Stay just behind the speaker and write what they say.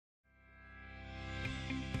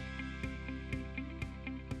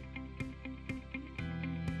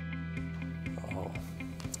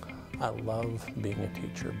I love being a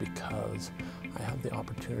teacher because I have the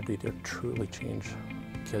opportunity to truly change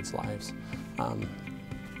kids' lives.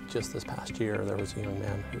 Just this past year, there was a young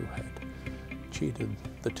man who had cheated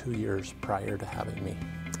the 2 years prior to having me.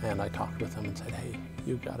 And I talked with him and said, hey,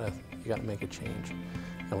 you gotta make a change.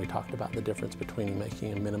 And we talked about the difference between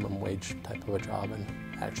making a minimum wage type of a job and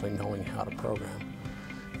actually knowing how to program.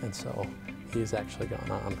 And so he's actually gone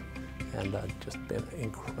on and just been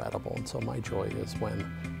incredible. And so my joy is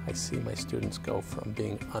when I see my students go from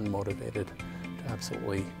being unmotivated to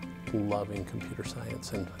absolutely loving computer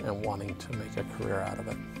science and wanting to make a career out of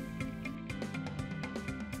it.